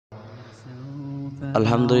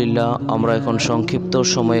আলহামদুলিল্লাহ, আমরা এখন সংক্ষিপ্ত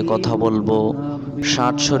সময়ে কথা বলবো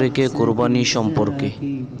 60 শরীকে কুরবানি সম্পর্কে।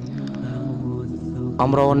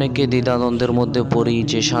 আমরা অনেকে দ্বিধাদ্বন্দ্বের মধ্যে পড়ি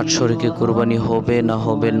যে 60 শরীকে কুরবানি হবে না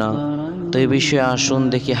হবে না। তো এই বিষয়ে আসুন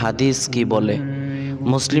দেখি হাদিস কি বলে।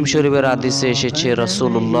 মুসলিম শরীফের হাদিসে এসেছে,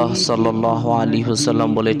 রাসূলুল্লাহ সাল্লাল্লাহু আলাইহি ওয়াসাল্লাম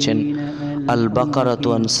বলেছেন, আল বাকারাতু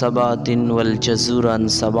আন সাবাতিন ওয়াল জাজুর আন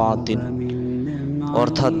সাবাতিন,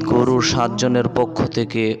 অর্থাৎ গরু 7 জনের পক্ষ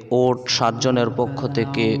থেকে, ওট 7 জনের পক্ষ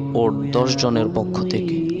থেকে, ওট 10 জনের পক্ষ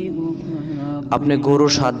থেকে। আপনি গরু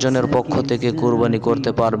 7 জনের পক্ষ থেকে কুরবানি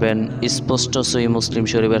করতে পারবেন, স্পষ্ট সহিহ মুসলিম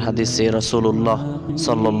শরীফের হাদিসে রাসূলুল্লাহ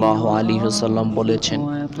সাল্লাল্লাহু আলাইহি ওয়াসাল্লাম বলেছেন।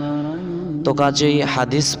 তো কাজেই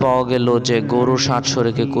হাদিস পাওয়া গেল যে গরু 60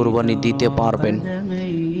 শরীকে কুরবানি দিতে পারবেন।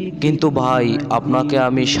 কিন্তু ভাই, আপনাকে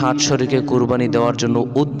আমি 60 শরীকে কুরবানি দেওয়ার জন্য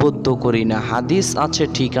উদ্বুদ্ধ করি না। হাদিস আছে,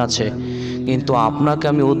 ঠিক আছে, কিন্তু আপনাকে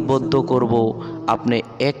আমি উদ্বুদ্ধ করব আপনি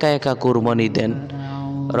একা একা কুরবানি দেন।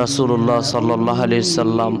 রাসূলুল্লাহ সাল্লাল্লাহু আলাইহি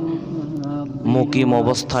সাল্লাম মুকিম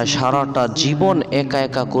অবস্থায় সারাটা জীবন একা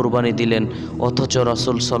একা কুরবানি দিলেন, অথচ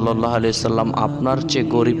রাসূল সাল্লাল্লাহু আলাইহি সাল্লাম আপনার চেয়ে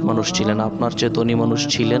গরিব মানুষ ছিলেন, আপনার চেয়ে ধনী মানুষ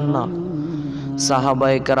ছিলেন না।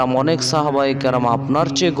 সাহাবায়ে কেরাম, অনেক সাহাবায়ে কেরাম আপনার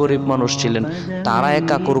চেয়ে গরিব মানুষ ছিলেন, তারা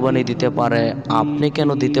একা কুরবানি দিতে পারে, আপনি কেন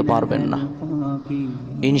দিতে পারবেন না?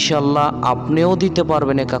 ইনশাল্লাহ আপনিও দিতে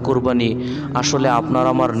পারবেন একা কুরবানি। আসলে আপনার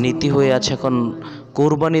আমার নীতি হয়ে আছে এখন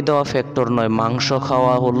কুরবানি দেওয়া ফ্যাক্টর নয়, মাংস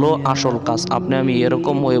খাওয়া হলো আসল কাজ। আপনি আমি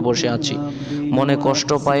এরকম হয়ে বসে আছি, মনে কষ্ট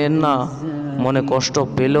পায়েন না, মনে কষ্ট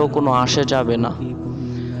পেলেও কোনো আসে যাবে না।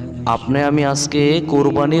 আপনি আমি আজকে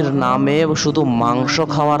কুরবানির নামে শুধু মাংস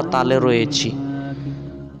খাওয়ার তালে রয়েছি।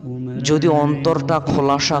 যদি অন্তরটা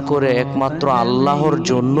খোলাসা করে একমাত্র আল্লাহর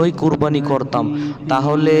জন্যই কুরবানি করতাম,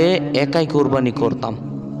 তাহলে একাই কুরবানি করতাম।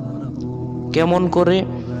 কেমন করে?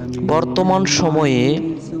 বর্তমান সময়ে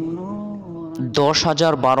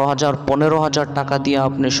 10,000, 12,000, 15,000 টাকা দিয়ে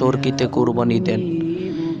আপনি সরকিতে কুরবানি দেন।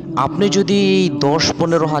 আপনি যদি এই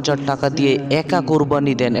 10-15,000 টাকা দিয়ে একা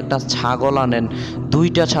কুরবানি দেন, একটা ছাগল আনেন,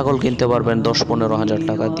 2টা ছাগল কিনতে পারবেন 10-15,000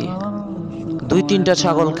 টাকা দিয়ে, 2-3টা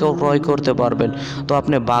ছাগলকেও ক্রয় করতে পারবেন। তো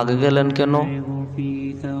আপনি বাগে গেলেন কেন?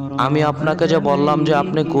 আমি আপনাকে যে বললাম যে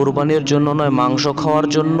আপনি কুরবানির জন্য নয়, মাংস খাওয়ার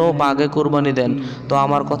জন্য বাগে কুরবানি দেন, তো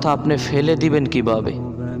আমার কথা আপনি ফেলে দিবেন কিভাবে?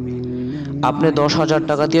 আপনি 10,000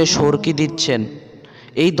 টাকা দিয়ে সরকি দিচ্ছেন,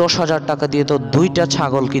 এই 10,000 টাকা দিয়ে তো 2টা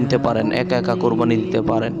ছাগল কিনতে পারেন, একা একা কুরবানি দিতে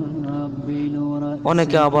পারেন।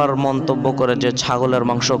 অনেকে আবার মন্তব্য করে যে ছাগলের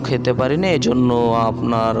মাংস খেতে পারি না, এই জন্য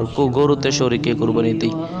আপনার গরুতে শরীকে কুরবানি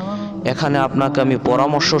দিই। এখানে আপনাকে আমি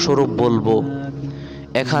পরামর্শ স্বরূপ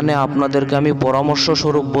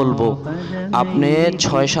বলবো, আপনি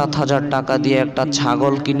 6-7 হাজার টাকা দিয়ে একটা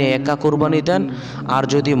ছাগল কিনে একা কুরবানি দেন। আর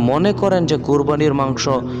যদি মনে করেন যে কুরবানির মাংস,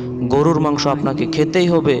 গরুর মাংস আপনাকে খেতেই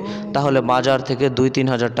হবে, তাহলে বাজার থেকে 2-3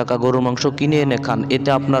 হাজার টাকা গরুর মাংস কিনে এনে খান, এতে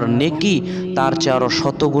আপনার নেকি তার চেয়ে আরও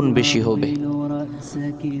 100 গুণ বেশি হবে।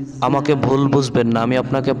 আমাকে ভুল বুঝবেন না, আমি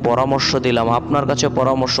আপনাকে পরামর্শ দিলাম, আপনার কাছে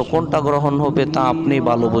পরামর্শ কোনটা গ্রহণ হবে তা আপনি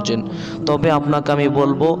ভালো বোঝেন। তবে আপনাকে আমি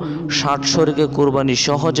বলবো 60 শরীকে কুরবানি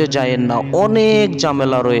সহজে যায়েন না, অনেক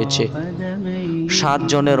ঝামেলা রয়েছে। 7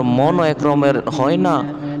 জনের মনও একরকমের হয় না,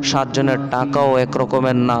 7 জনের টাকাও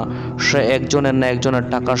একরকমের না। সে একজনের না একজনের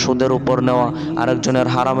টাকা সুদের উপর নেওয়া, আরেকজনের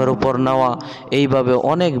হারামের উপর নেওয়া, এইভাবে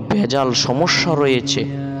অনেক ভেজাল সমস্যা রয়েছে।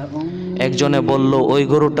 একজনে বলল ওই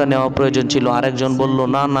গরুটা নেওয়া প্রয়োজন ছিল, আরেকজন বলল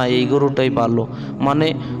না না এই গরুটাই ভালো। মানে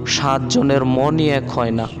 7 জনের মনই এক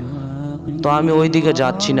হয় না। তো আমি ওই দিকে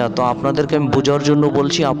যাচ্ছি না। তো আপনাদেরকে আমি বোঝার জন্য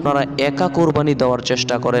বলছি, আপনারা একা কোরবানি দেওয়ার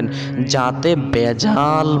চেষ্টা করেন, যাতে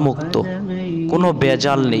বেজাল মুক্ত, কোনো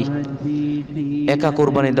বেজাল নেই, একা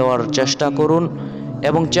কোরবানি দেওয়ার চেষ্টা করুন।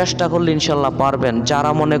 এবং চেষ্টা করলে ইনশাল্লাহ পারবেন।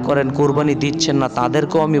 যারা মনে করেন কোরবানি দিচ্ছেন না,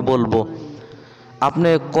 তাদেরকেও আমি বলবো, আপনি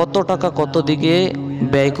কত টাকা কত দিকে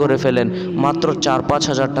ব্যয় করে ফেলেন, মাত্র 4-5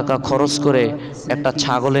 হাজার টাকা খরচ করে একটা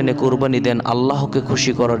ছাগল এনে কুরবানি দেন আল্লাহকে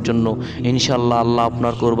খুশি করার জন্য। ইনশাল্লাহ আল্লাহ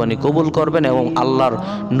আপনার কুরবানি কবুল করবেন এবং আল্লাহর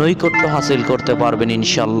নৈকট্য হাসিল করতে পারবেন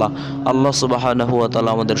ইনশাল্লাহ। আল্লাহ সুবহানাহু ওয়া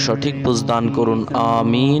তাআলা আমাদের সঠিক বুঝ দান করুন,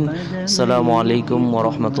 আমিন। আসসালামু আলাইকুম ওয়া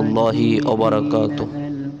রাহমাতুল্লাহি ওয়া বারাকাতুহু।